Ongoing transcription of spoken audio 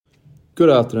Good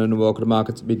afternoon and welcome to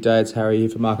Markets at Midday. It's Harry here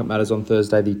for Market Matters on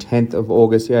Thursday, the 10th of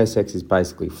August. The ASX is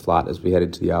basically flat as we head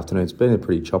into the afternoon. It's been a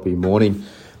pretty choppy morning.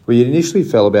 We initially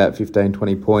fell about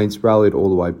 15-20 points, rallied all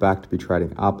the way back to be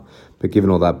trading up, but given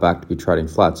all that back to be trading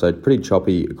flat. So pretty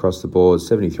choppy across the board,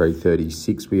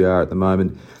 73.36 we are at the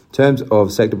moment. In terms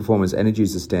of sector performance, energy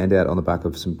is a standout on the back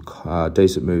of some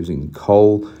decent moves in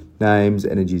coal names.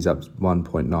 Energy's up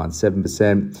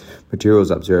 1.97%,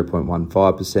 materials up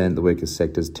 0.15%, the weakest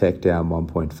sectors tech down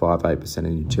 1.58%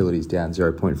 and utilities down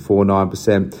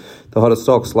 0.49%. The hottest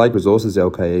stocks, Lake Resources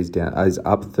LKE is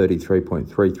up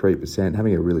 33.33%,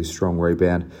 having a really strong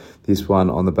rebound. This one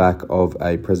on the back of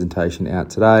a presentation out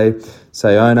today.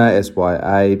 Sayona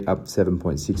SYA up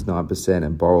 7.69%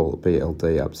 and Boral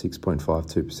BLD up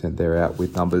 6.52%. They're out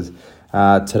with numbers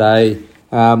today.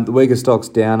 The weaker stocks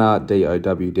Downer,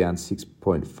 DOW down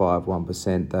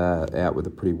 6.51%, out with a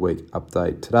pretty weak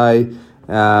update today.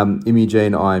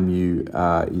 Imugene IMU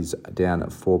is down at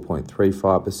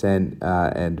 4.35%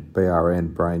 and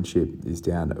BRN BrainChip is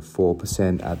down at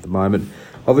 4% at the moment.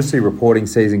 Obviously, reporting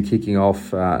season kicking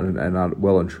off and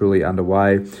well and truly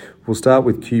underway. We'll start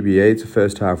with QBE. It's a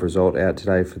first half result out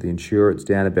today for the insurer. It's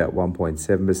down about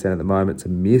 1.7% at the moment. It's a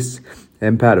miss.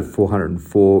 NPAT of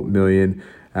 404 million.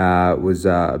 Was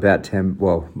about 10,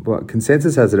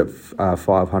 consensus has it at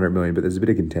 500 million, but there's a bit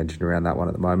of contention around that one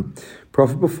at the moment.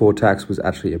 Profit before tax was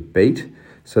actually a beat.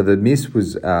 So the miss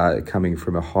was coming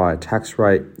from a higher tax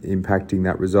rate impacting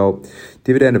that result.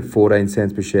 Dividend of 14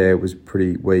 cents per share was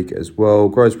pretty weak as well.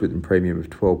 Gross written premium of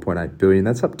 12.8 billion.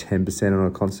 That's up 10% on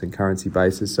a constant currency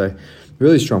basis. So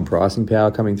really strong pricing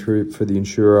power coming through for the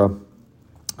insurer.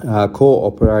 Core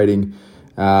operating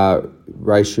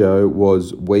ratio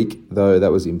was weak, though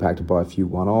that was impacted by a few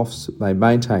one-offs. They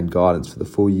maintained guidance for the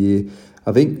full year.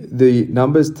 I think the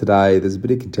numbers today, there's a bit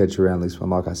of contention around this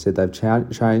one. Like I said, they've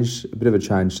changed a bit of a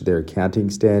change to their accounting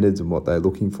standards and what they're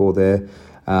looking for there.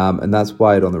 And that's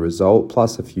weighed on the result,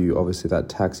 plus a few, obviously, that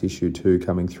tax issue too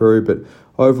coming through. But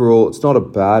overall, it's not a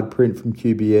bad print from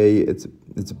QBE. It's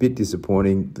a bit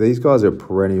disappointing. These guys are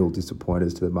perennial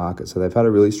disappointers to the market, so they've had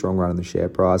a really strong run in the share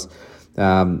price.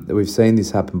 We've seen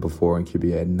this happen before in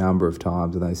QBE a number of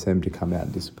times, and they seem to come out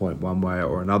and disappoint one way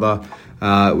or another.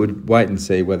 We'd wait and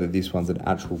see whether this one's an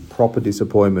actual proper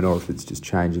disappointment or if it's just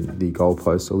changing the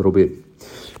goalposts a little bit.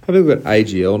 Having a look at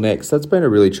AGL next. That's been a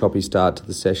really choppy start to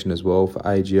the session as well for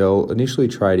AGL. Initially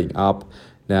trading up.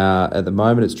 Now, at the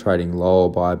moment, it's trading lower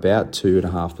by about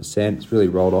 2.5%. It's really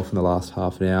rolled off in the last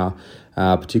half an hour,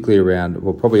 particularly around,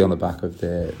 probably on the back of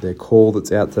their call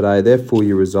that's out today. Their full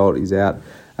year result is out.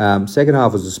 Second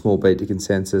half was a small beat to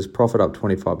consensus. Profit up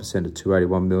 25% to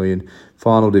 281 million.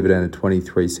 Final dividend of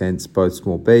 23 cents, both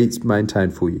small beats.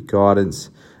 Maintained full year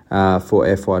guidance for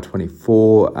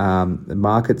FY24. The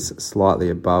market's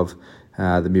slightly above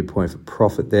the midpoint for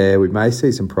profit there. We may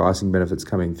see some pricing benefits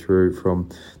coming through from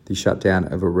the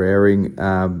shutdown of Araring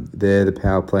there, the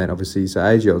power plant, obviously. So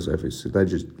AGL's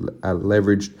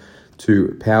leveraged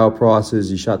to power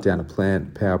prices. You shut down a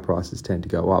plant, power prices tend to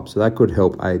go up. So that could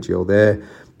help AGL there.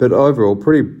 But overall,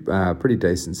 pretty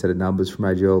decent set of numbers from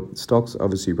AGL. Stocks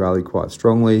obviously rallied quite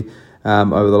strongly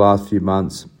over the last few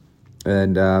months,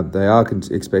 and they are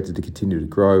expected to continue to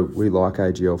grow. We like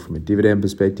AGL from a dividend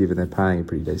perspective, and they're paying a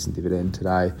pretty decent dividend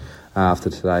today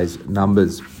after today's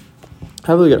numbers.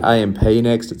 Have a look at AMP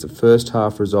next. It's a first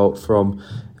half result from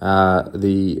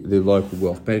the local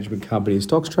wealth management company.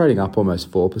 Stock's trading up almost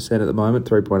 4% at the moment,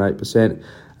 3.8%.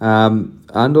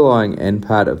 Underlying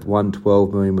NPAT of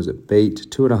 112 million was a beat.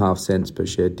 2.5 cents per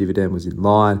share dividend was in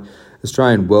line.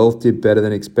 Australian wealth did better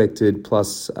than expected,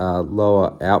 plus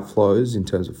lower outflows in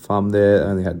terms of FUM there.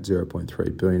 Only had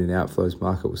 0.3 billion in outflows.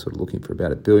 Market was sort of looking for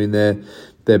about $1 billion there.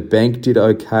 Their bank did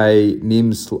okay.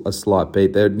 NIM's a slight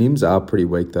beat. Their NIMs are pretty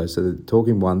weak though, so they're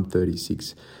talking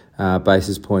 136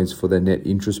 basis points for their net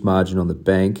interest margin on the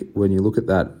bank. When you look at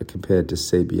that compared to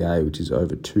CBA, which is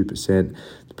over 2%,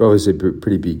 it's obviously a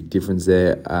pretty big difference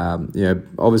there.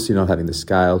 Obviously not having the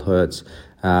scale hurts,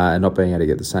 and not being able to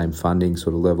get the same funding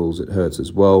sort of levels, it hurts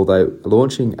as well. They're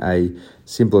launching a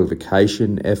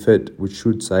simplification effort, which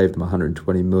should save them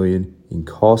 120 million in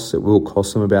costs. It will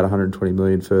cost them about 120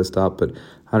 million first up, but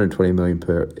 120 million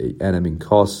per annum in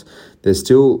costs. They've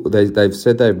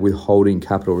said they're withholding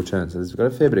capital returns. So they've got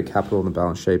a fair bit of capital on the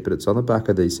balance sheet, but it's on the back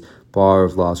of this buyer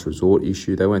of last resort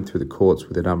issue. They went through the courts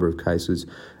with a number of cases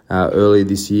earlier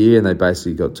this year, and they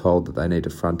basically got told that they need to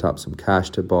front up some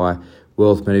cash to buy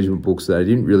wealth management books that they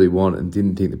didn't really want and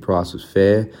didn't think the price was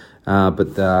fair.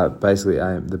 But basically,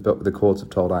 the courts have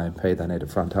told AMP they need to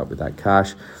front up with that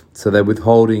cash. So they're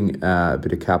withholding a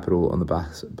bit of capital on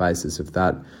the basis of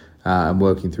that. and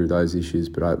working through those issues,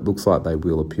 but it looks like they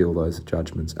will appeal those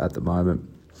judgments at the moment.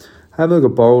 Have a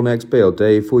look at Boral next.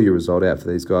 BLD, full year result out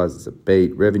for these guys. It's a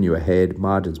beat. Revenue ahead.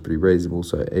 Margins pretty reasonable.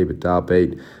 So EBITDA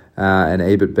beat and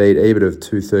EBIT beat. EBIT of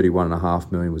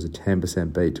 $231.5 million was a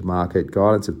 10% beat to market.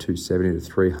 Guidance of $270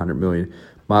 to $300 million.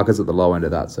 Market's at the low end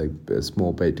of that, so a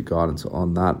small beat to guidance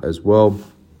on that as well.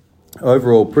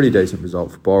 Overall, pretty decent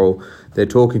result for Boral. They're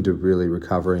talking to really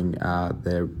recovering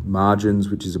their margins,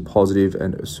 which is a positive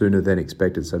and sooner than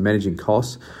expected. So managing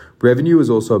costs. Revenue was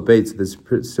also a beat, so there's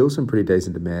still some pretty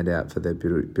decent demand out for their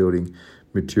building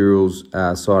materials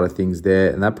side of things there,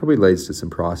 and that probably leads to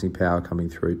some pricing power coming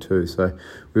through too. So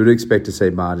we would expect to see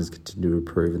margins continue to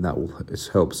improve, and that will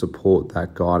help support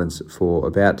that guidance for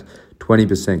about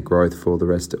 20% growth for the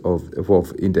rest into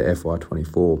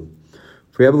FY24.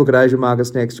 If we have a look at Asian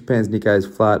markets next, Japan's Nikkei is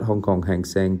flat, Hong Kong Hang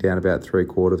Seng down about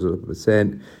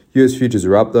 0.75%. US futures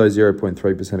are up though,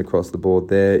 0.3% across the board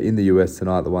there. In the US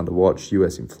tonight, the one to watch,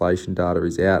 US inflation data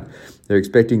is out. They're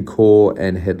expecting core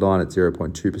and headline at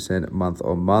 0.2% month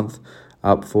on month.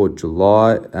 Up for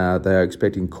July, they are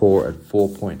expecting core at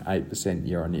 4.8%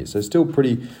 year on year. So still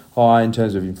pretty high in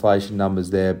terms of inflation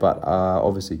numbers there, but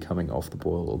obviously coming off the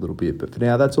boil a little bit. But for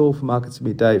now, that's all for Markets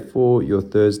Midday for your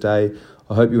Thursday.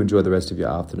 I hope you enjoy the rest of your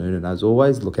afternoon. And as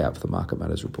always, look out for the Market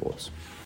Matters reports.